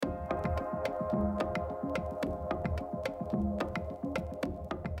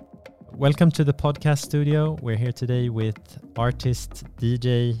Welcome to the podcast studio. We're here today with artist,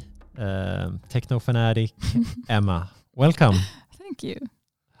 DJ, techno fanatic, Emma. Welcome. Thank you.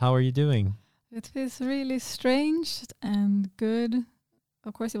 How are you doing? It feels really strange and good.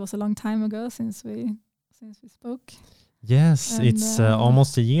 Of course, it was a long time ago since we spoke. Yes, and, it's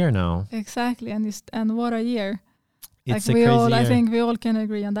almost a year now. Exactly, and what a year! It's like a crazy year. I think we all can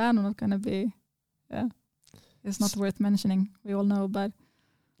agree on that. I'm not going to be. Yeah, it's not worth mentioning. We all know, but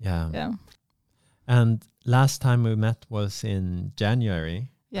yeah. And last time we met was in January,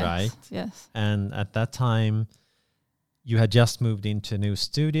 yes, right? Yes. And at that time, you had just moved into a new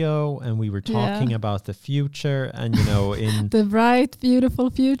studio, and we were talking about the future, and in the bright,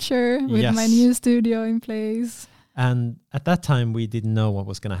 beautiful future with my new studio in place. And at that time, we didn't know what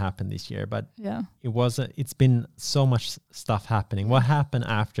was going to happen this year, but it's been so much stuff happening. What happened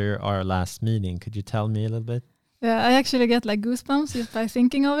after our last meeting? Could you tell me a little bit? Yeah, I actually get like goosebumps just by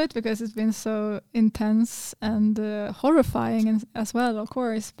thinking of it, because it's been so intense and horrifying as well, of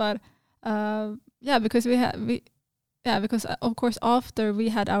course. But because because of course after we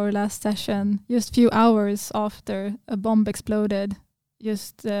had our last session, just few hours after, a bomb exploded,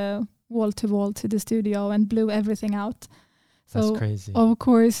 just wall to wall to the studio and blew everything out. So that's crazy. Of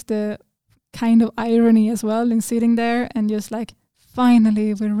course, the kind of irony as well in sitting there and just like,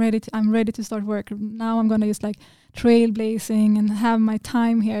 finally, I'm ready to start work. Now I'm going to just like trailblazing and have my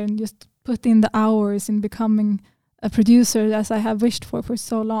time here and just put in the hours in becoming a producer as I have wished for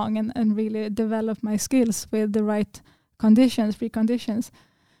so long, and really develop my skills with the right preconditions.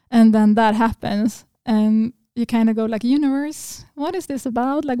 And then that happens, and you kind of go like, universe, what is this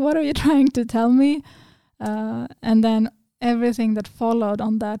about? Like, what are you trying to tell me? And then everything that followed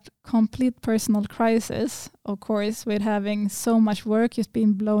on that complete personal crisis, of course, with having so much work just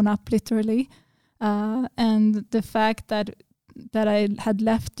being blown up literally, and the fact that I had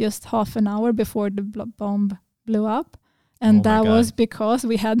left just half an hour before the bomb blew up. And that was because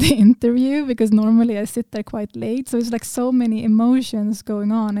we had the interview, because normally I sit there quite late. So it's like so many emotions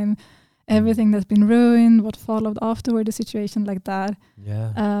going on, and everything that's been ruined, what followed afterward, a situation like that.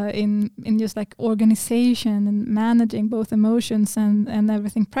 In just like organization and managing both emotions and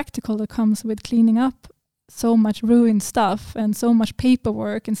everything practical that comes with cleaning up so much ruined stuff, and so much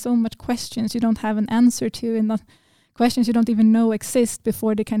paperwork, and so much questions you don't have an answer to, and not questions you don't even know exist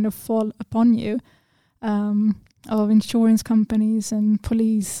before they kind of fall upon you, of insurance companies and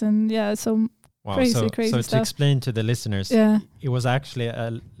police, and so wow. Crazy So stuff. To explain to the listeners, it was actually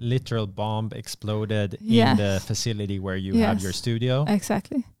a literal bomb exploded in the facility where you have your studio.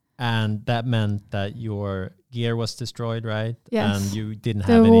 Exactly. And that meant that your gear was destroyed, right? Yes. And you didn't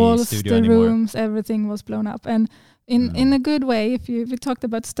the have walls, any studio the anymore. Rooms, everything was blown up. And in a good way, if we talked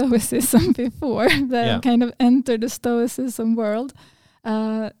about stoicism before, that kind of entered the stoicism world,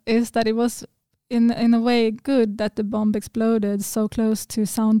 is that it was in a way good that the bomb exploded so close to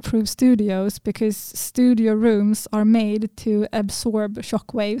soundproof studios, because studio rooms are made to absorb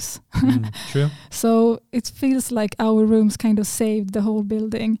shock waves. True. So it feels like our rooms kind of saved the whole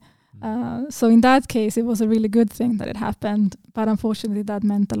building. So in that case, it was a really good thing that it happened. But unfortunately, that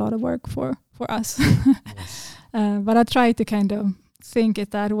meant a lot of work for us. Yes. But I try to kind of think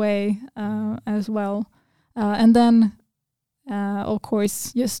it that way as well. And then of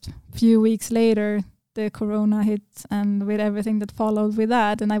course, just a few weeks later, the corona hit, and with everything that followed with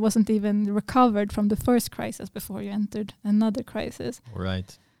that, and I wasn't even recovered from the first crisis before you entered another crisis.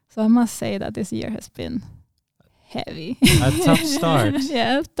 Right. So I must say that this year has been heavy. A tough start.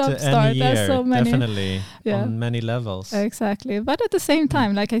 A tough to start. Any year, There's so many. definitely, on many levels. Exactly. But at the same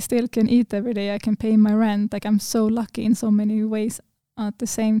time, like, I still can eat every day. I can pay my rent. Like, I'm so lucky in so many ways at the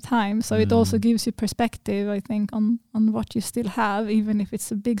same time. So it also gives you perspective, I think, on what you still have, even if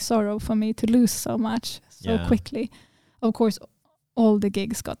it's a big sorrow for me to lose so much so quickly. Of course, all the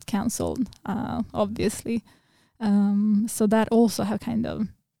gigs got cancelled, obviously. So that also have kind of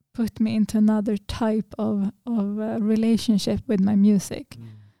put me into another type of relationship with my music,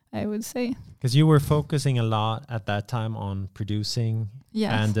 I would say. Because you were focusing a lot at that time on producing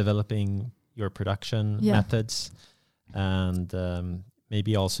and developing your production methods, and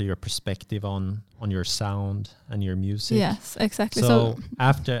maybe also your perspective on your sound and your music. Yes, exactly. So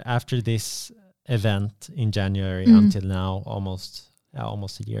after this event in January until now, almost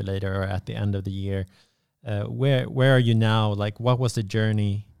a year later, or at the end of the year, where are you now? Like, what was the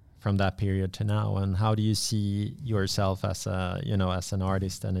journey from that period to now, and how do you see yourself as as an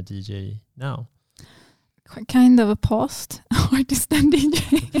artist and a DJ now? Kind of a post artist and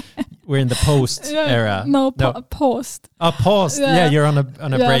DJ. we're in the post era. No, post. Post. Yeah, you're on a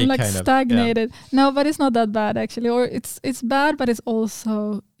break, I'm like kind of stagnated. Yeah. No, but it's not that bad actually, or it's bad, but it's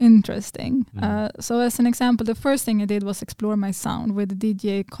also interesting. So as an example, the first thing I did was explore my sound with the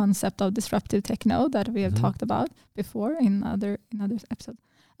DJ concept of disruptive techno that we have talked about before in other episodes.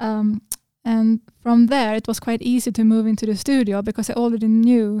 And from there, it was quite easy to move into the studio because I already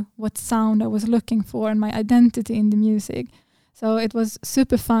knew what sound I was looking for and my identity in the music. So it was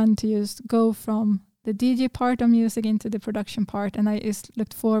super fun to just go from the DJ part of music into the production part, and I just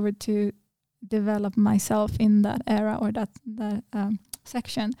looked forward to develop myself in that era or that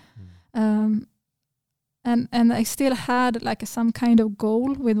section. And I still had like some kind of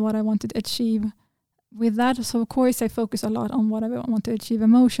goal with what I wanted to achieve with that. So of course I focus a lot on what I want to achieve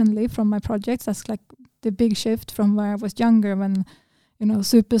emotionally from my projects. That's like the big shift from where I was younger when,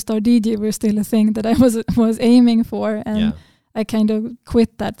 superstar DJ were still a thing that I was aiming for. And I kind of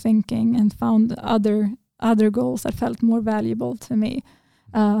quit that thinking and found other goals that felt more valuable to me.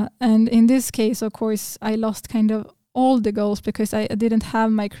 And in this case, of course, I lost kind of all the goals because I didn't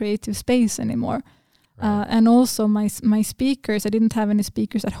have my creative space anymore. And also my speakers, I didn't have any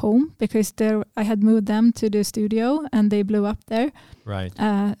speakers at home because I had moved them to the studio and they blew up there. Right.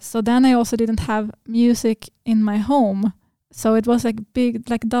 So then I also didn't have music in my home. So it was like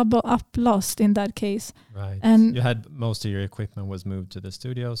double up lost in that case. Right. And you had most of your equipment was moved to the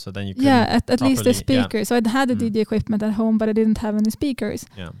studio, so then you couldn't at least the speakers. So I had the DJ equipment at home, but I didn't have any speakers.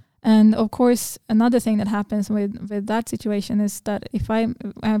 Yeah. And of course, another thing that happens with that situation is that if I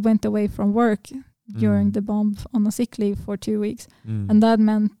went away from work during the bomb on a sick leave for 2 weeks, and that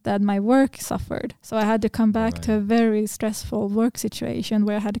meant that my work suffered. So I had to come back to a very stressful work situation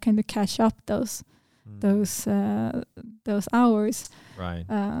where I had to kind of catch up those hours. Right.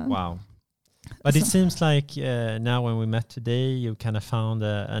 Wow. But it seems like now when we met today, you kind of found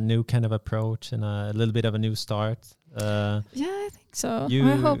a new kind of approach and a little bit of a new start. I think so.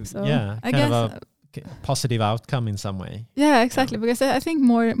 I hope so. Yeah, I guess of a positive outcome in some way. Yeah, exactly. Because I think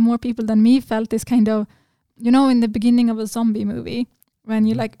more people than me felt this kind of, in the beginning of a zombie movie, when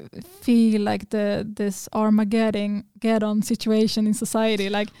you like feel like this Armageddon situation in society,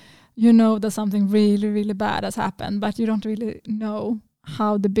 like that something really, really bad has happened, but you don't really know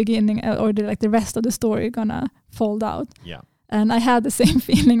how the beginning or the rest of the story gonna fold out. Yeah. And I had the same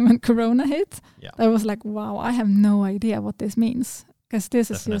feeling when Corona hit. Yeah. I was like, wow, I have no idea what this means, because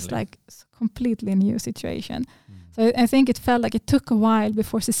this is just like completely new situation. So I think it felt like it took a while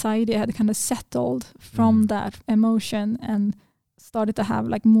before society had kind of settled from that emotion and started to have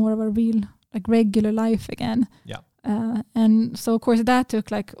like more of a real like regular life again. Yeah. And so of course that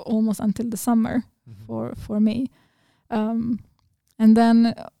took like almost until the summer for me. And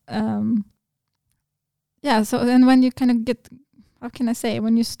then so then when you kind of get, how can I say,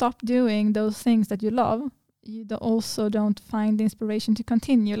 when you stop doing those things that you love, you also don't find the inspiration to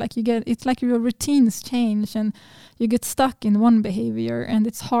continue. Like it's like your routines change and you get stuck in one behavior, and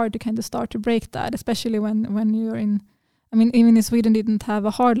it's hard to kind of start to break that, especially when you're in, even in Sweden didn't have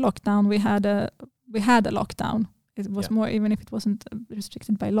a hard lockdown. We had a lockdown. It was more, even if it wasn't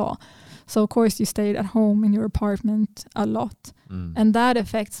restricted by law. So of course you stayed at home in your apartment a lot. And that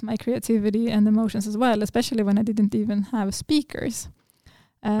affects my creativity and emotions as well, especially when I didn't even have speakers.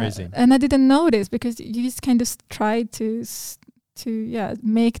 And I didn't notice because you just kind of tried to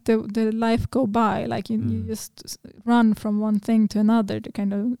make the life go by. Like you just run from one thing to another to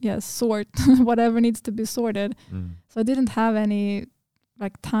kind of sort whatever needs to be sorted. So I didn't have any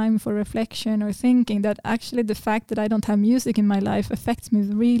like time for reflection or thinking that actually the fact that I don't have music in my life affects me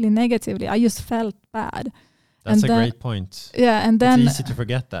really negatively. I just felt bad. That's a great point. Yeah, and then it's easy to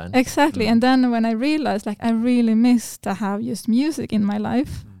forget that. Exactly. And then when I realized like I really miss to have just music in my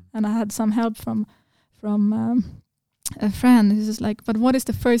life, and I had some help from a friend who's just like, but what is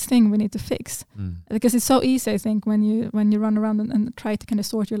the first thing we need to fix? Because it's so easy, I think, when you run around and try to kind of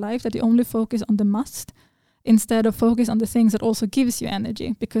sort your life, that you only focus on the must instead of focus on the things that also gives you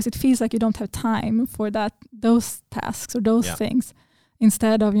energy, because it feels like you don't have time for those tasks or those things,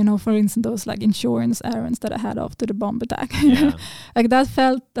 instead of, for instance, those like insurance errands that I had after the bomb attack. Like that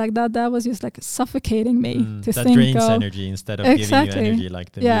felt like that was just like suffocating me to that think drains of energy instead of giving you energy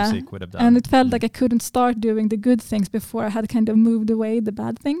like the music would have done. And it felt like I couldn't start doing the good things before I had kind of moved away the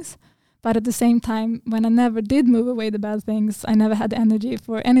bad things. But at the same time, when I never did move away the bad things, I never had the energy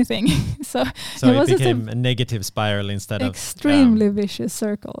for anything. so it became a negative spiral instead of extremely vicious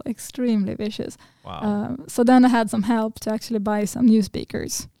circle, extremely vicious. Wow. So then I had some help to actually buy some new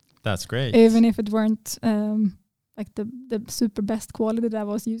speakers. That's great. Even if it weren't like the super best quality that I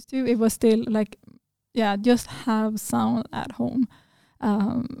was used to, it was still like, just have sound at home.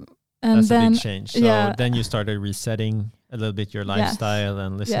 And that's then a big change. So then you started resetting a little bit your lifestyle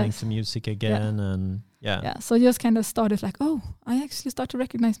and listening to music again. And so just kind of started like, oh, I actually start to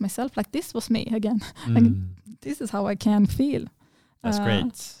recognize myself, like this was me again. Like, this is how I can feel. That's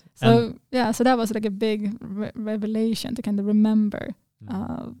great. So so that was like a big revelation to kind of remember.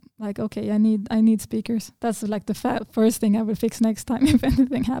 Like, okay, I need speakers. That's like the first thing I will fix next time if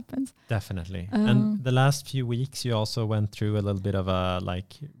anything happens. Definitely. And the last few weeks you also went through a little bit of a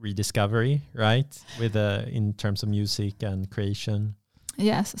like rediscovery, right? With in terms of music and creation.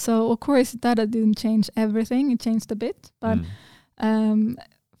 Yes. So of course that didn't change everything. It changed a bit, but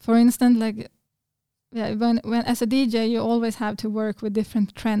for instance, like when as a DJ you always have to work with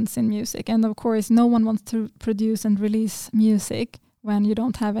different trends in music, and of course no one wants to produce and release music when you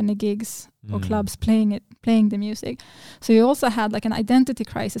don't have any gigs or clubs playing the music. So you also had like an identity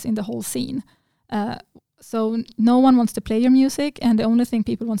crisis in the whole scene. So no one wants to play your music, and the only thing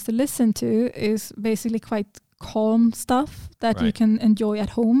people wants to listen to is basically quite calm stuff that you can enjoy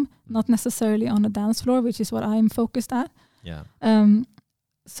at home, not necessarily on a dance floor, which is what I'm focused at.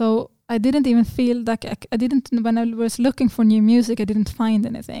 So I didn't even feel like when I was looking for new music, I didn't find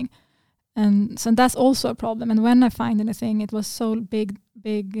anything. And so that's also a problem. And when I find anything, it was so big.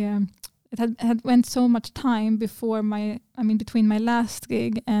 It had went so much time between my last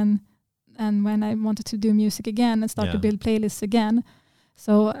gig and when I wanted to do music again and start to build playlists again.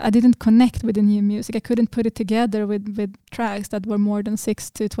 So I didn't connect with the new music. I couldn't put it together with tracks that were more than 6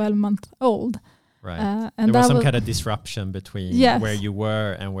 to 12 months old. Right. And there was some kind of disruption between where you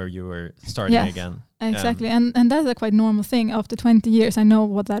were and where you were starting again. Exactly. And that's a quite normal thing. After 20 years, I know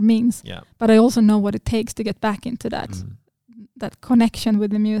what that means. Yeah. But I also know what it takes to get back into that connection with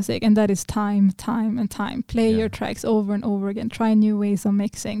the music. And that is time. Play your tracks over and over again. Try new ways of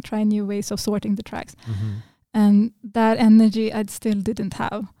mixing. Try new ways of sorting the tracks. And that energy I still didn't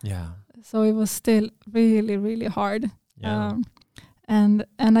have. Yeah. So it was still really, really hard. Yeah. And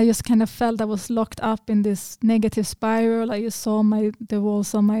I just kind of felt I was locked up in this negative spiral. I just saw the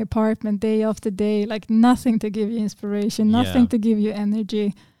walls of my apartment day after day, like nothing to give you inspiration, nothing to give you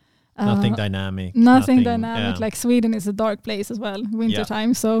energy. Nothing dynamic. Nothing dynamic. Like Sweden is a dark place as well,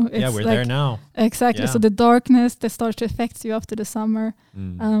 wintertime. So it's we're like, there now. Exactly. Yeah. So the darkness that starts to affect you after the summer.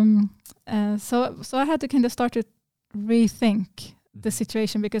 So I had to kind of start to rethink the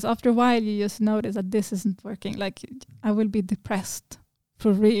situation, because after a while you just notice that this isn't working. Like I will be depressed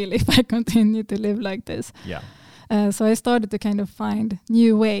for real if I continue to live like this. Yeah. So I started to kind of find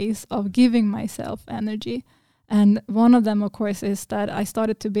new ways of giving myself energy. And one of them, of course, is that I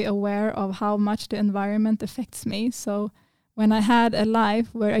started to be aware of how much the environment affects me. So when I had a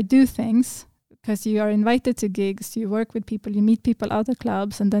life where I do things, because you are invited to gigs, you work with people, you meet people out at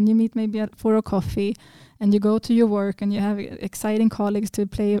clubs, and then you meet maybe for a coffee, and you go to your work, and you have exciting colleagues to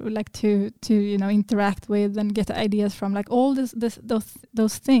play, like to interact with and get ideas from. Like all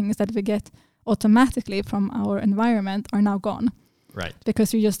those things that we get automatically from our environment are now gone. Right.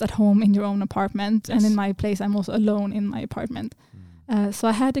 Because you're just at home in your own apartment. Yes. And in my place, I'm also alone in my apartment. So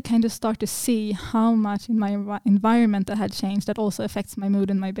I had to kind of start to see how much in my environment that had changed that also affects my mood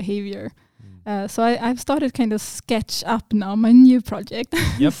and my behavior. So I've started kind of sketch up now my new project.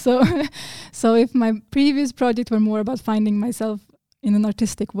 Yep. So if my previous project were more about finding myself in an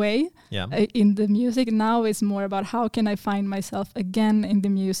artistic way in the music, now it's more about how can I find myself again in the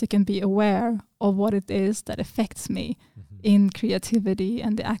music and be aware of what it is that affects me in creativity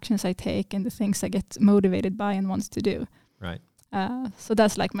and the actions I take and the things I get motivated by and wants to do. Right. So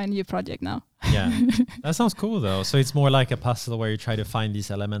that's like my new project now. Yeah, that sounds cool though. So it's more like a puzzle where you try to find these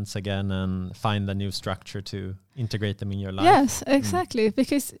elements again and find a new structure to integrate them in your life. Yes, exactly.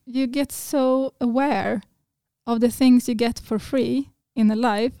 Because you get so aware of the things you get for free in a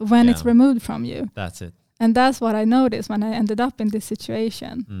life when it's removed from you. That's it. And that's what I noticed when I ended up in this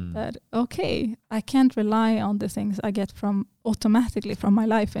situation, that, okay, I can't rely on the things I get from automatically from my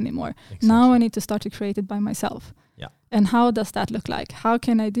life anymore. Exactly. Now I need to start to create it by myself. Yeah. And how does that look like? How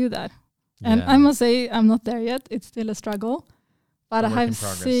can I do that? Yeah. And I must say, I'm not there yet. It's still a struggle. But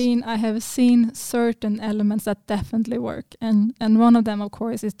I have seen certain elements that definitely work. And one of them, of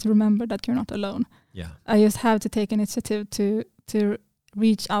course, is to remember that you're not alone. Yeah. I just have to take initiative to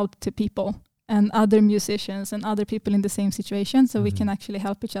reach out to people and other musicians and other people in the same situation, so we can actually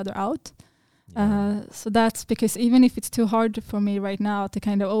help each other out. Yeah. So that's because even if it's too hard for me right now to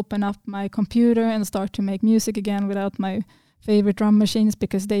kind of open up my computer and start to make music again without my favorite drum machines,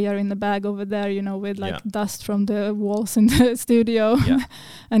 because they are in the bag over there, with like dust from the walls in the studio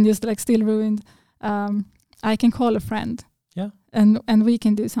and just like still ruined, I can call a friend and we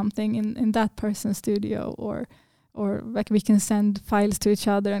can do something in that person's studio, or or like we can send files to each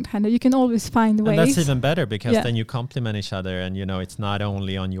other, and kind of you can always find ways. And that's even better because then you complement each other, and it's not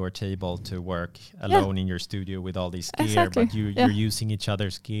only on your table to work alone in your studio with all these gear, but you're using each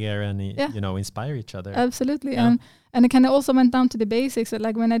other's gear and inspire each other. Absolutely. And it kind of also went down to the basics.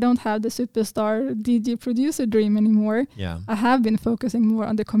 Like when I don't have the superstar DJ producer dream anymore, I have been focusing more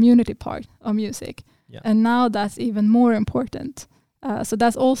on the community part of music. And now that's even more important. So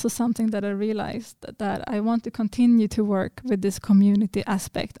that's also something that I realized that I want to continue to work with this community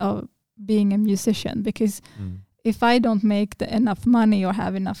aspect of being a musician, because if I don't make enough money or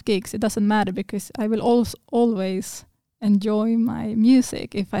have enough gigs, it doesn't matter, because I will always enjoy my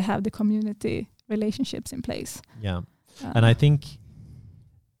music if I have the community relationships in place. And I think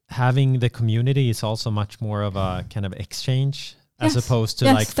having the community is also much more of a kind of exchange as opposed to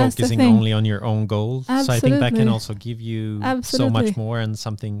like focusing only on your own goals. Absolutely. So I think that can also give you so much more and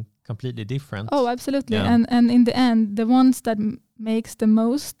something completely different. Oh, absolutely. And in the end, the ones that makes the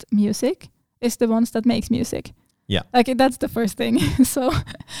most music is the ones that makes music. Like that's the first thing. So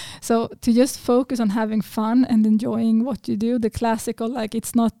to just focus on having fun and enjoying what you do, the classical, like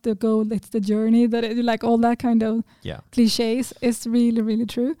it's not the goal, it's the journey, like all that kind of cliches is really, really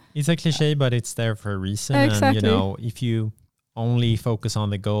true. It's a cliche, but it's there for a reason. Exactly. And if you only focus on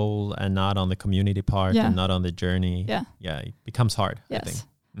the goal and not on the community part and not on the journey, it becomes hard, I think.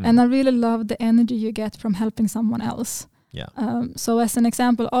 And I really love the energy you get from helping someone else. So as an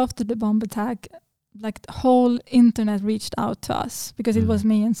example, after the bomb attack, like the whole internet reached out to us, because it was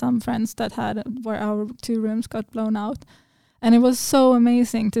me and some friends that where our 2 rooms got blown out. And it was so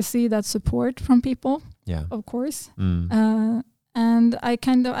amazing to see that support from people, of course. And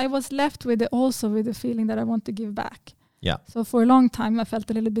I was left with the feeling that I want to give back. So for a long time, I felt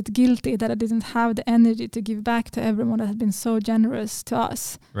a little bit guilty that I didn't have the energy to give back to everyone that had been so generous to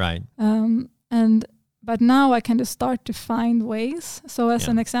us. Right. But now I kind of start to find ways. So as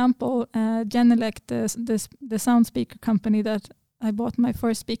an example, Genelec, the sound speaker company that I bought my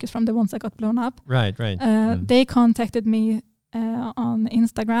first speakers from, the ones that got blown up. Right. They contacted me on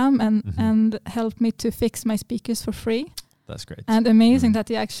Instagram and helped me to fix my speakers for free. That's great. And amazing that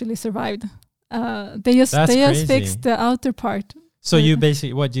they actually survived. They just fixed the outer part. So you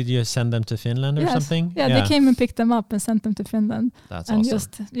basically, what did you send them to Finland or something? Yeah, they came and picked them up and sent them to Finland. That's and awesome.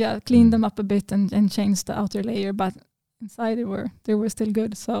 just cleaned them up a bit and changed the outer layer, but inside they were still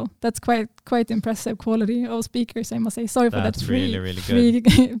good. So that's quite impressive quality of speakers, I must say. Sorry for that really, really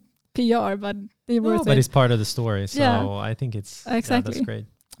good. free PR, but they were. But it's part of the story, so I think it's exactly that's great.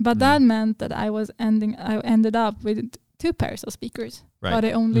 But that meant that I ended up with 2 pairs of speakers, but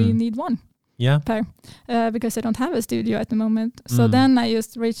I only need 1. Pair, because I don't have a studio at the moment. So then I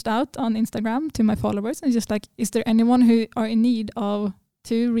just reached out on Instagram to my followers and just like, is there anyone who are in need of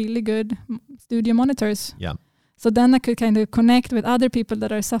 2 really good studio monitors? So then I could kind of connect with other people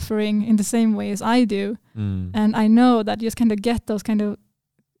that are suffering in the same way as I do. And I know that just kind of get those kind of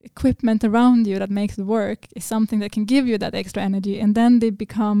equipment around you that makes it work is something that can give you that extra energy. And then they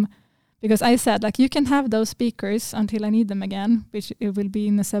become, because I said, like, you can have those speakers until I need them again, which it will be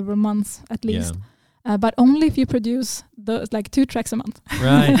in several months at least. But only if you produce those, like 2 tracks a month.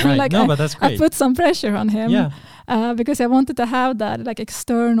 Right. Like but that's great. I put some pressure on him because I wanted to have that like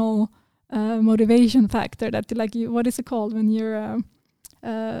external motivation factor that like what is it called when you're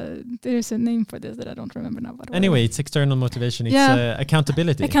there's a name for this that I don't remember now. But anyway, it's external motivation. It's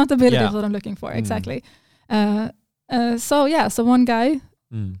accountability. Accountability is what I'm looking for. Exactly. So one guy.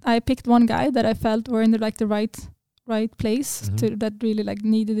 I picked one guy that I felt were in the right place to that really like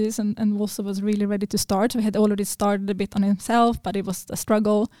needed this and also was really ready to start. So he had already started a bit on himself, but it was a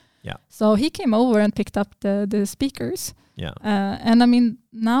struggle. So he came over and picked up the speakers. And I mean,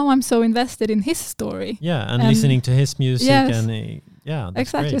 now I'm so invested in his story. And listening to his music and that's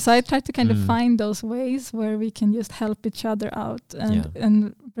exactly. Great. So I try to kind of find those ways where we can just help each other out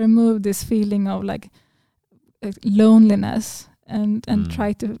and remove this feeling of like loneliness. And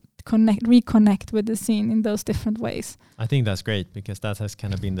try to reconnect with the scene in those different ways. I think that's great because that has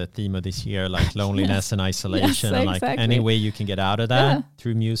kind of been the theme of this year, like loneliness and isolation, and like any way you can get out of that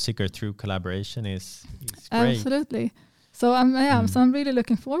through music or through collaboration is great. Absolutely. So I'm really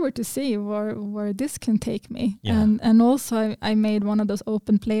looking forward to see where this can take me. And also I made one of those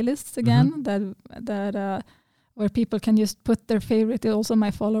open playlists again that where people can just put their favorite, also my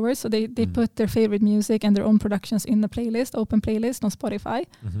followers, so they put their favorite music and their own productions in the playlist, open playlist on Spotify.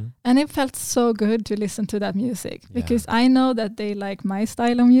 And it felt so good to listen to that music because I know that they like my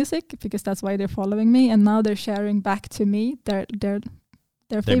style of music because that's why they're following me, and now they're sharing back to me their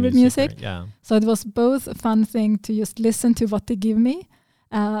favorite music. So it was both a fun thing to just listen to what they give me,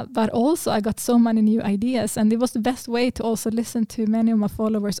 But also I got so many new ideas, and it was the best way to also listen to many of my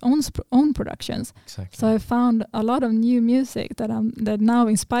followers' own productions. Exactly. So I found a lot of new music that now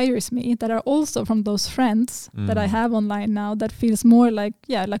inspires me, that are also from those friends that I have online now, that feels more like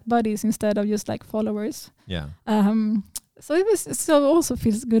buddies instead of just like followers. Yeah. So it also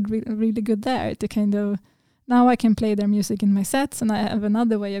feels good, really good there to kind of. Now I can play their music in my sets, and I have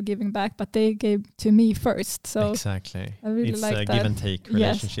another way of giving back, but they gave to me first. So exactly. I really it's like a that. give and take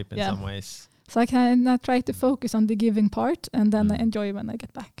relationship in some ways. So I can try to focus on the giving part, and then I enjoy when I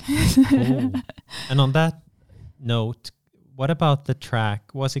get back. Cool. And on that note, what about the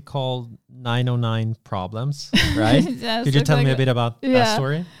track? Was it called 909 Problems, right? Yes, Could you tell me a bit about that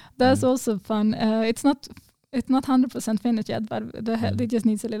story? That's also fun. It's not 100% finished yet, but it just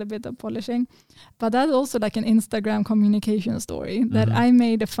needs a little bit of polishing. But that's also like an Instagram communication story that I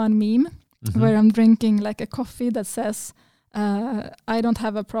made a fun meme where I'm drinking like a coffee that says, I don't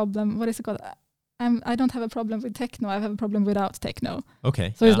have a problem. What is it called? I don't have a problem with techno. I have a problem without techno.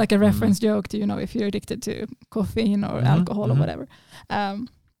 Okay. So it's like a reference joke to, if you're addicted to caffeine or alcohol or whatever.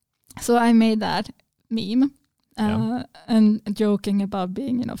 So I made that meme and joking about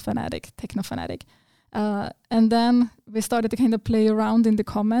being, techno fanatic. And then we started to kind of play around in the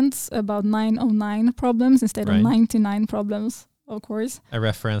comments about 909 problems instead of 99 problems, of course. A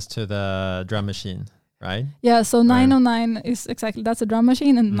reference to the drum machine, right? Yeah, so 909 is exactly, that's a drum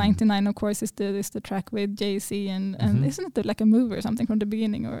machine, and 99, of course, is the track with Jay-Z, and isn't it like a movie or something from the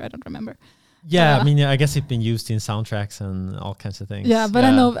beginning, or I don't remember. Yeah, I mean, I guess it's been used in soundtracks and all kinds of things. Yeah, but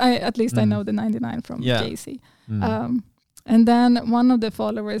I know, at least I know the 99 from Jay-Z. And then one of the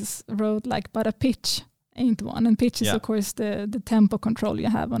followers wrote like, but a pitch ain't one. And pitch is of course the tempo control you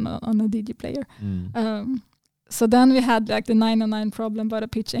have on a DJ player. So then we had like the 909 problem, but a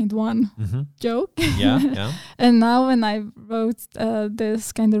pitch ain't one joke. Yeah. And now when I wrote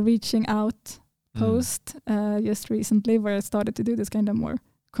this kind of reaching out post just recently, where I started to do this kind of more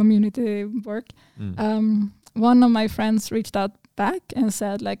community work, one of my friends reached out back and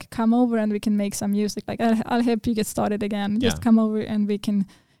said like, come over and we can make some music, like I'll help you get started again, just come over and we can,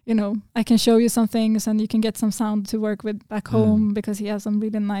 I can show you some things and you can get some sound to work with back home, because he has some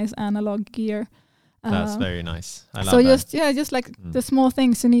really nice analog gear. That's very nice. I love so that. just like the small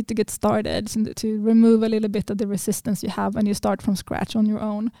things you need to get started, to remove a little bit of the resistance you have when you start from scratch on your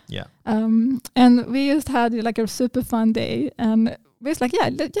own. And we just had like a super fun day, and we was like,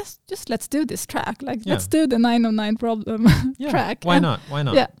 just let's do this track. Like, let's do the 909 problem track. Why not?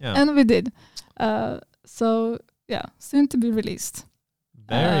 Yeah, and we did. So soon to be released.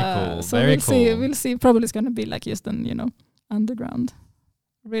 Very cool. So we'll see. Probably it's going to be like just an underground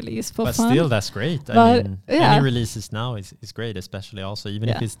release for but fun. Still, that's great. I mean, any releases now is great, especially also even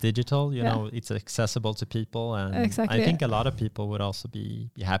if it's digital. You know, it's accessible to people, and I think a lot of people would also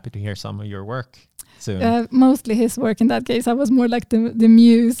be happy to hear some of your work soon. Mostly his work in that case. I was more like the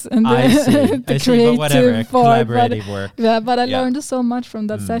muse and the creative, but whatever, part, collaborative work. Yeah, but I learned so much from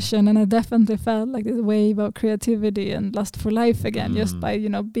that session, and I definitely felt like this wave of creativity and lust for life again, just by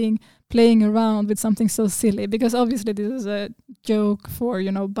playing around with something so silly. Because obviously this is a joke for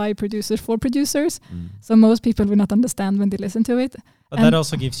by producers for producers, so most people will not understand when they listen to it. But that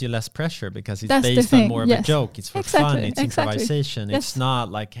also gives you less pressure, because it's based on more of a joke. It's for fun. It's improvisation. It's not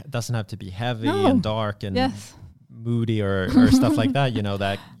like, it doesn't have to be heavy and dark and moody or stuff like that,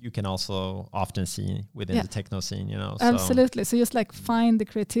 that you can also often see within the techno scene, Absolutely. So just like find the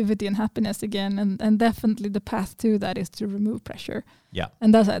creativity and happiness again, and definitely the path to that is to remove pressure. Yeah.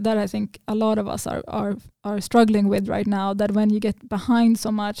 And that I think a lot of us are struggling with right now, that when you get behind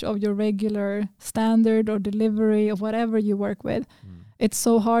so much of your regular standard or delivery of whatever you work with, it's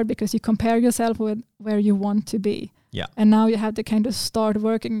so hard because you compare yourself with where you want to be. Yeah. And now you have to kind of start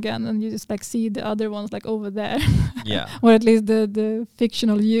working again, and you just like see the other ones like over there. Yeah. Or at least the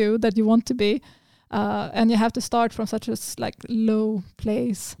fictional you that you want to be. And you have to start from such a like low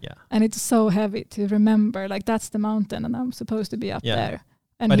place. Yeah. And it's so heavy to remember, like that's the mountain and I'm supposed to be up there.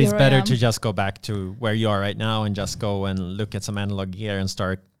 And but it's better to just go back to where you are right now and just go and look at some analog gear and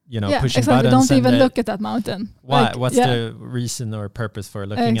start pushing buttons. Don't even look at that mountain. Why? Like, what's the reason or purpose for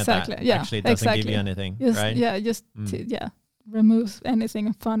looking at that? Yeah, actually, it doesn't give you anything, right? Yeah, just remove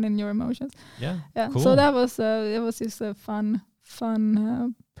anything fun in your emotions. Yeah. Cool. So that was it was just a fun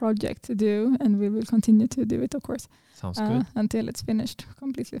project to do, and we will continue to do it, of course. Sounds good. Until it's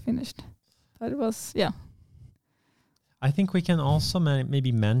completely finished. But it was I think we can also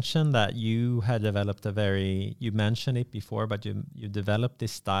maybe mention that you had developed you mentioned it before, but you developed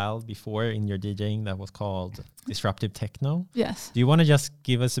this style before in your DJing that was called disruptive techno. Yes. Do you want to just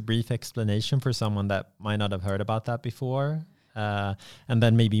give us a brief explanation for someone that might not have heard about that before? and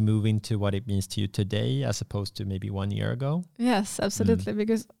then maybe moving to what it means to you today as opposed to maybe 1 year ago? Yes, absolutely.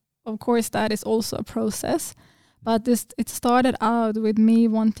 Because of course that is also a process. But it started out with me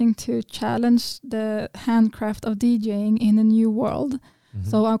wanting to challenge the handcraft of DJing in a new world. Mm-hmm.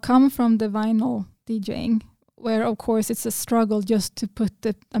 So I come from the vinyl DJing, where of course it's a struggle just to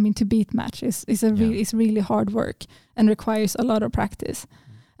to beat match is really hard work and requires a lot of practice.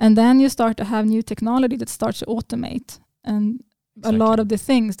 And then you start to have new technology that starts to automate and a lot of the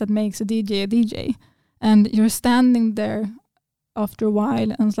things that makes a DJ. And you're standing there after a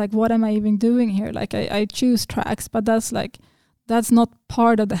while and it's like, what am I even doing here? Like I choose tracks, but that's not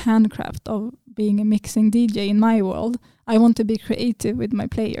part of the handcraft of being a mixing DJ in my world. I want to be creative with my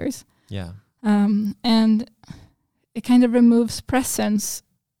players. Yeah. And it kind of removes presence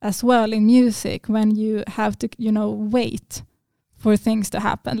as well in music when you have to, wait for things to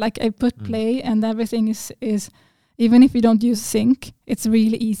happen. Like I put play and everything is even if you don't use sync, it's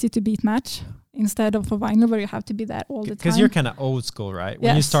really easy to beat match. Instead of for vinyl where you have to be there all the time. Because you're kind of old school, right?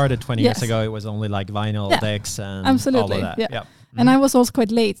 When you started 20 years ago, it was only like vinyl decks and absolutely. all of that. Yeah. And I was also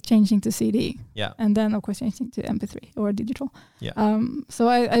quite late changing to CD. Yeah. And then of course changing to MP3 or digital. Yeah. So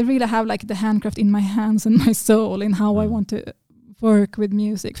I really have like the handcraft in my hands and my soul in how I want to work with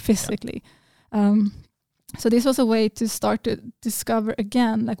music physically. Yeah. So this was a way to start to discover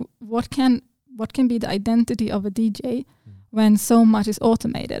again, like what can be the identity of a DJ when so much is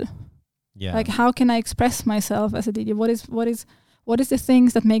automated. Yeah. Like how can I express myself as a DJ? What is the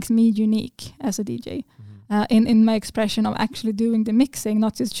things that makes me unique as a DJ in my expression of actually doing the mixing,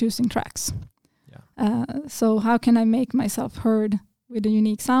 not just choosing tracks. Yeah. So how can I make myself heard with a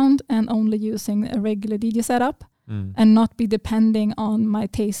unique sound and only using a regular DJ setup and not be depending on my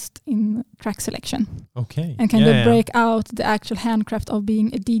taste in track selection? Okay. And kind of break out the actual handcraft of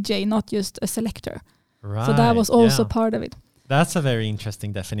being a DJ, not just a selector. Right. So that was also part of it. That's a very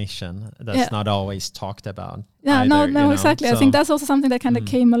interesting definition that's not always talked about. Yeah, either, exactly. So I think that's also something that kind of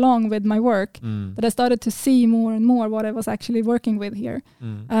came along with my work, that I started to see more and more what I was actually working with here.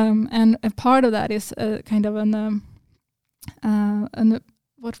 And a part of that is kind of an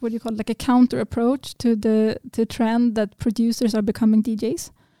what would you call it? Like a counter approach to the trend that producers are becoming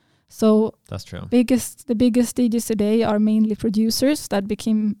DJs. So that's true. The biggest DJs today are mainly producers that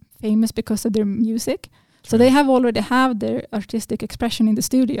became famous because of their music. So they already have their artistic expression in the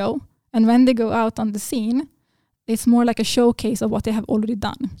studio. And when they go out on the scene, it's more like a showcase of what they have already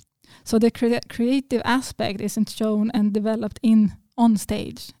done. So the creative aspect isn't shown and developed on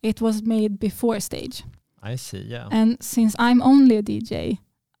stage. It was made before stage. I see, yeah. And since I'm only a DJ,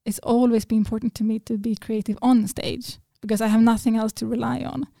 it's always been important to me to be creative on stage because I have nothing else to rely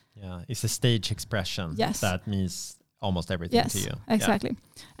on. Yeah, it's a stage expression. Yes. That means almost everything to you. Yes, exactly.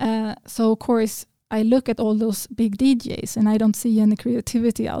 Yeah. So of course, I look at all those big DJs and I don't see any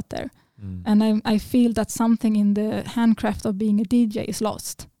creativity out there. And I feel that something in the handcraft of being a DJ is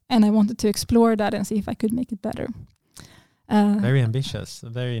lost. And I wanted to explore that and see if I could make it better. Very ambitious,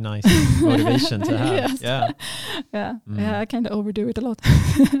 very nice motivation to have. Yes. Yeah. Yeah, I kind of overdo it a lot.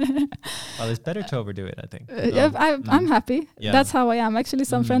 Well, it's better to overdo it, I think. I'm happy. Yeah. That's how I am. Actually,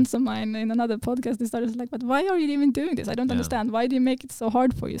 some friends of mine in another podcast, they started like, but why are you even doing this? I don't understand. Why do you make it so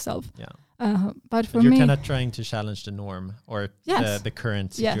hard for yourself? Yeah. But for you're me, kind of trying to challenge the norm or the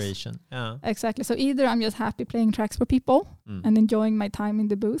current situation. Yes. Yeah. Exactly. So either I'm just happy playing tracks for people and enjoying my time in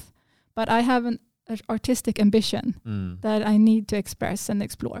the booth, but I have an artistic ambition that I need to express and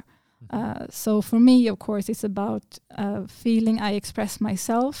explore. So for me, of course, it's about feeling I express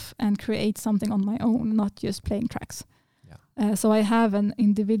myself and create something on my own, not just playing tracks. Yeah. So I have an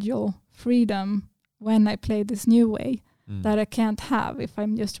individual freedom when I play this new way that I can't have if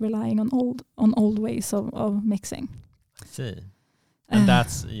I'm just relying on old ways of mixing. I see. And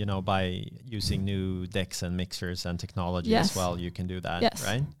that's, by using new decks and mixers and technology as well, you can do that,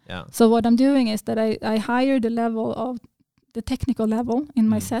 right? Yeah. So what I'm doing is that I hire the level of the technical level in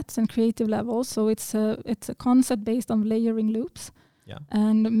my sets and creative level. So it's a concept based on layering loops. Yeah.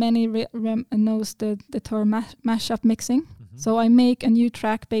 And many knows the term mashup mixing. So I make a new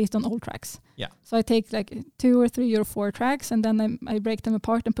track based on old tracks. Yeah. So I take like 2 or 3 or 4 tracks and then I break them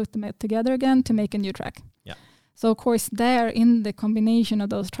apart and put them together again to make a new track. Yeah. So of course there in the combination of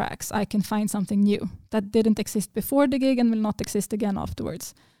those tracks, I can find something new that didn't exist before the gig and will not exist again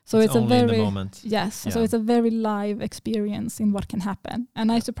afterwards. So it's only a very in the moment. Yes. Yeah. So it's a very live experience in what can happen.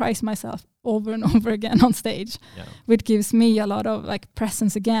 And I surprise myself over and over again on stage, which gives me a lot of like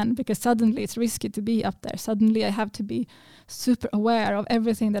presence again, because suddenly it's risky to be up there. Suddenly I have to be super aware of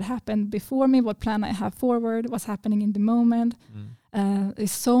everything that happened before me, what plan I have forward, what's happening in the moment.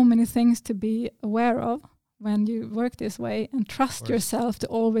 There's so many things to be aware of when you work this way and trust yourself to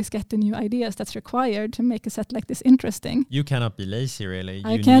always get the new ideas that's required to make a set like this interesting. You cannot be lazy, really.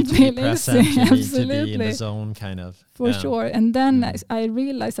 I you can't need to be present. lazy. You Absolutely. need to be in the zone, kind of. For sure. And then I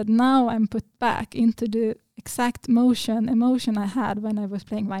realized that now I'm put back into the exact emotion I had when I was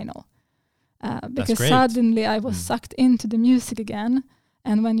playing vinyl. Because suddenly I was sucked into the music again.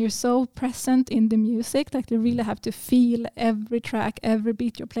 And when you're so present in the music that you really have to feel every track, every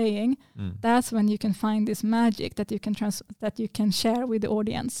beat you're playing, that's when you can find this magic that you can that you can share with the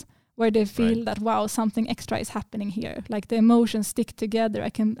audience, where they feel that, wow, something extra is happening here. Like the emotions stick together.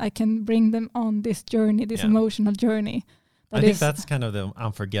 I can bring them on this journey, this emotional journey. I think that's kind of the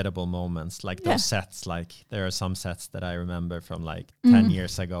unforgettable moments, like those sets. Like there are some sets that I remember from like 10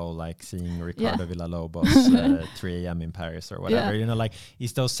 years ago, like seeing Ricardo Villalobos 3 a.m. in Paris or whatever. You know, like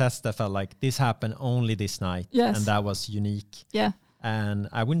it's those sets that felt like this happened only this night, and that was unique. Yeah. And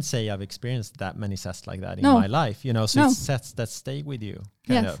I wouldn't say I've experienced that many sets like that in my life, you know. So it's sets that stay with you.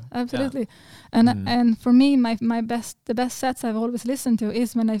 Yes, absolutely. And for me, the best sets I've always listened to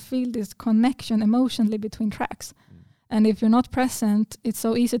is when I feel this connection emotionally between tracks. And if you're not present, it's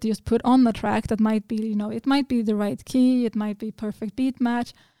so easy to just put on a track that might be, you know, it might be the right key, it might be perfect beat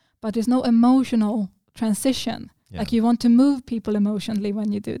match, but there's no emotional transition. Like you want to move people emotionally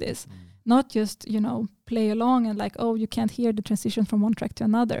when you do this, not just, you know, play along and like, oh, you can't hear the transition from one track to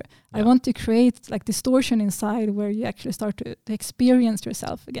another. I want to create like distortion inside where you actually start to experience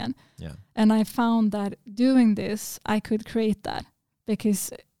yourself again. And I found that doing this, I could create that because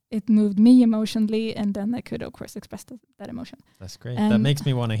it moved me emotionally, and then I could, of course, express that emotion. That's great. That makes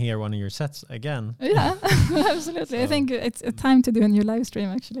me want to hear one of your sets again. Yeah, absolutely. So I think it's a time to do a new live stream,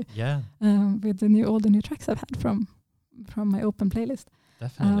 actually. Yeah. With all the new tracks I've had from my open playlist.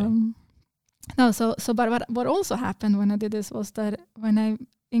 Definitely. But what also happened when I did this was that when I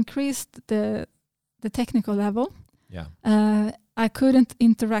increased the technical level, I couldn't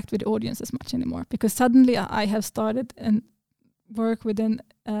interact with the audience as much anymore, because suddenly I have started and work with an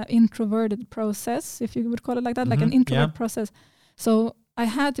introverted process, if you would call it like that, like an introvert process. So I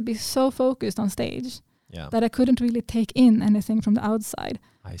had to be so focused on stage that I couldn't really take in anything from the outside.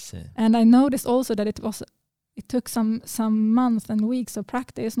 I see. And I noticed also that it took some months and weeks of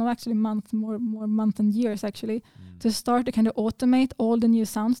practice, no, actually more months and years actually, to start to kind of automate all the new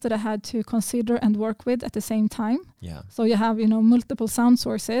sounds that I had to consider and work with at the same time. Yeah. So you have, you know, multiple sound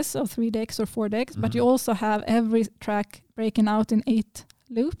sources of 3 decks or 4 decks, but you also have every track breaking out in 8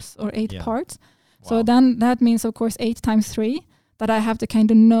 loops or 8 parts. Wow. So then that means, of course, 8 times 3 that I have to kind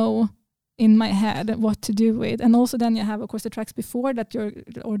of know in my head what to do with. And also then you have, of course, the tracks before that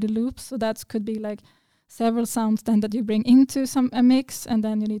or the loops. So that could be like several sounds then that you bring into a mix, and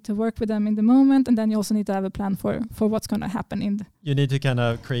then you need to work with them in the moment, and then you also need to have a plan for what's going to happen you need to kind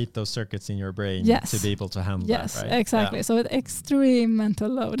of create those circuits in your brain to be able to handle that, right? Exactly. So it's extreme mental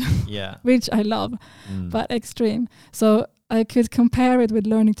load, which I love, but extreme. So I could compare it with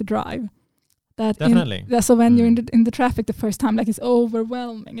learning to drive. Definitely. So when you're in the traffic the first time, like it's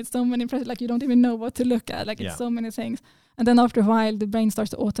overwhelming. It's so many impressions, like you don't even know what to look at. Like it's so many things. And then after a while, the brain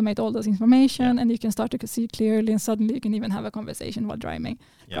starts to automate all those information, and you can start to see clearly, and suddenly you can even have a conversation while driving.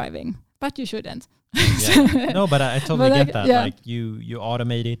 But you shouldn't. No, but I totally get that. Like you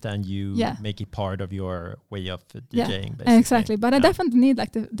automate it and you make it part of your way of DJing. Basically. Exactly. But I definitely need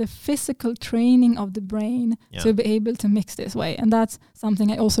like the physical training of the brain to be able to mix this way. And that's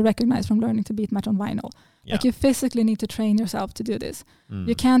something I also recognize from learning to beat match on vinyl. Like you physically need to train yourself to do this.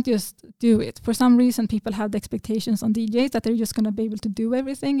 You can't just do it. For some reason, people have the expectations on DJs that they're just going to be able to do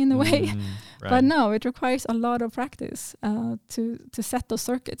everything in a way. Right. But no, it requires a lot of practice to set those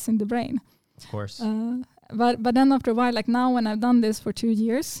circuits in the brain. Of course. But then after a while, like now when I've done this for 2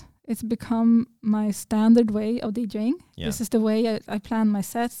 years, it's become my standard way of DJing. This is the way I plan my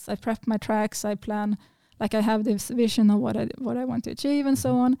sets. I prep my tracks. I plan, like I have this vision of what I want to achieve and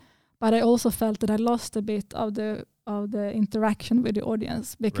so on. But I also felt that I lost a bit of the interaction with the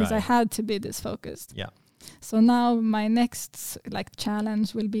audience because I had to be this focused. Yeah. So now my next like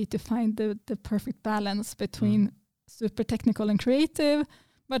challenge will be to find the perfect balance between super technical and creative,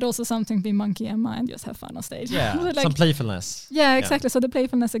 but also something be Monkey Emma and just have fun on stage. Yeah, like, some playfulness. Yeah, exactly. So the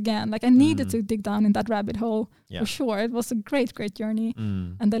playfulness again. Like I needed to dig down in that rabbit hole for sure. It was a great journey.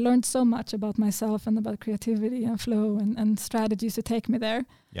 And I learned so much about myself and about creativity and flow and strategies to take me there.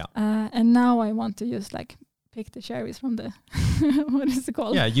 Yeah. And now I want to just like pick the cherries from the, what is it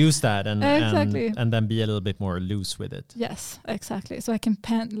called? Yeah, use that and then be a little bit more loose with it. Yes, exactly. So I can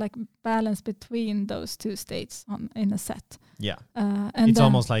balance between those two states in a set. Yeah. And it's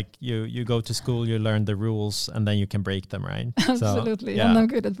almost like you go to school, you learn the rules, and then you can break them, right? Absolutely. So, and I'm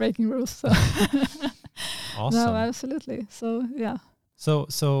good at breaking rules. So. Awesome. No, absolutely. So yeah.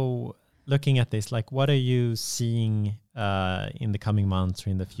 So looking at this, like, what are you seeing in the coming months or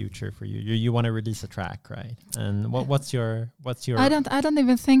in the future for you? You want to release a track, right? And what's your? I don't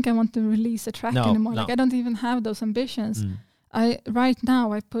even think I want to release a track anymore. No. Like I don't even have those ambitions. Mm. Right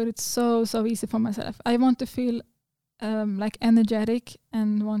now I put it so easy for myself. I want to feel like energetic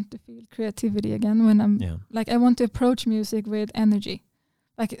and want to feel creativity again when I'm like I want to approach music with energy.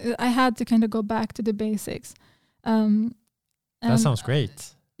 Like I had to kind of go back to the basics. That sounds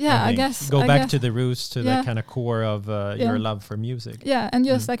great. Yeah, I guess go back to the roots, to the kind of core of your love for music. Yeah, and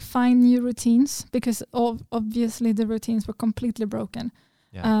just like find new routines, because obviously the routines were completely broken.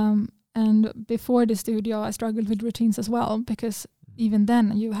 Yeah. And before the studio, I struggled with routines as well, because even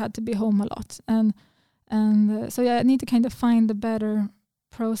then you had to be home a lot. And so I need to kind of find a better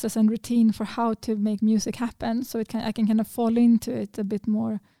process and routine for how to make music happen, so I can kind of fall into it a bit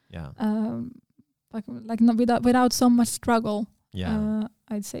more. Yeah. Like not without so much struggle. Yeah.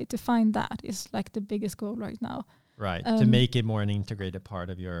 I'd say to find that is like the biggest goal right now. Right. To make it more an integrated part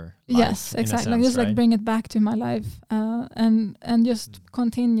of your life. Yes, exactly. Like just like bring it back to my life, and just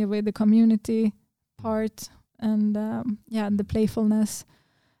continue with the community part and the playfulness,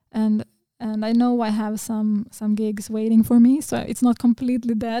 and I know I have some gigs waiting for me, so it's not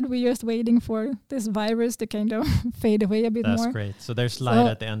completely dead. We're just waiting for this virus to kind of fade away a bit more. That's great. So there's light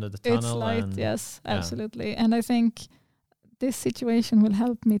at the end of the tunnel. It's light, yes, absolutely. And I think this situation will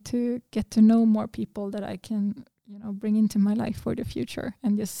help me to get to know more people that I can, bring into my life for the future,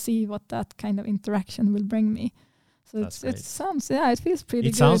 and just see what that kind of interaction will bring me. So it feels pretty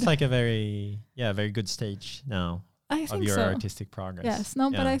good. It sounds like a very good stage now of your so. artistic progress. Yes,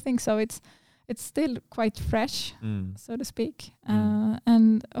 but I think so. It's still quite fresh, so to speak.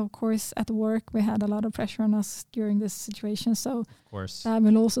 And of course, at work, we had a lot of pressure on us during this situation. So of course, that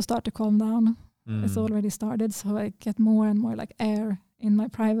will also start to calm down. It's already started, so I get more and more like air in my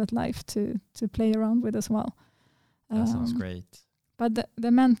private life to play around with as well. That sounds great. But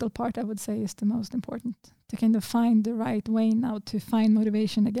the mental part, I would say, is the most important, to kind of find the right way now to find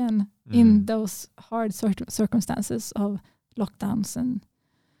motivation again in those hard circumstances of lockdowns and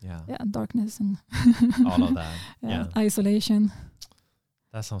darkness and all of that. Isolation.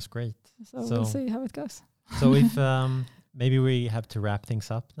 That sounds great. So we'll see how it goes. So if maybe we have to wrap things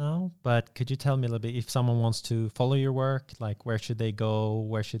up now, but could you tell me a little bit, if someone wants to follow your work, like where should they go?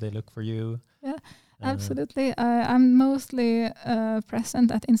 Where should they look for you? Yeah, absolutely. I'm mostly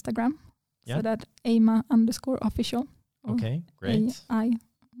present at Instagram. Yeah. So that Eima_official. Okay, great.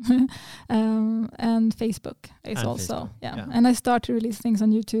 And Facebook is and also. Facebook, yeah. And I start to release things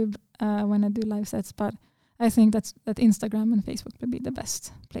on YouTube when I do live sets, but I think that Instagram and Facebook will be the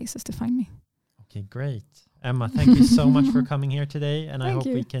best places to find me. Okay, great. Emma, thank you so much for coming here today, and I hope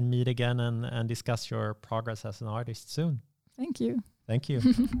you. we can meet again and discuss your progress as an artist soon. Thank you. Thank you.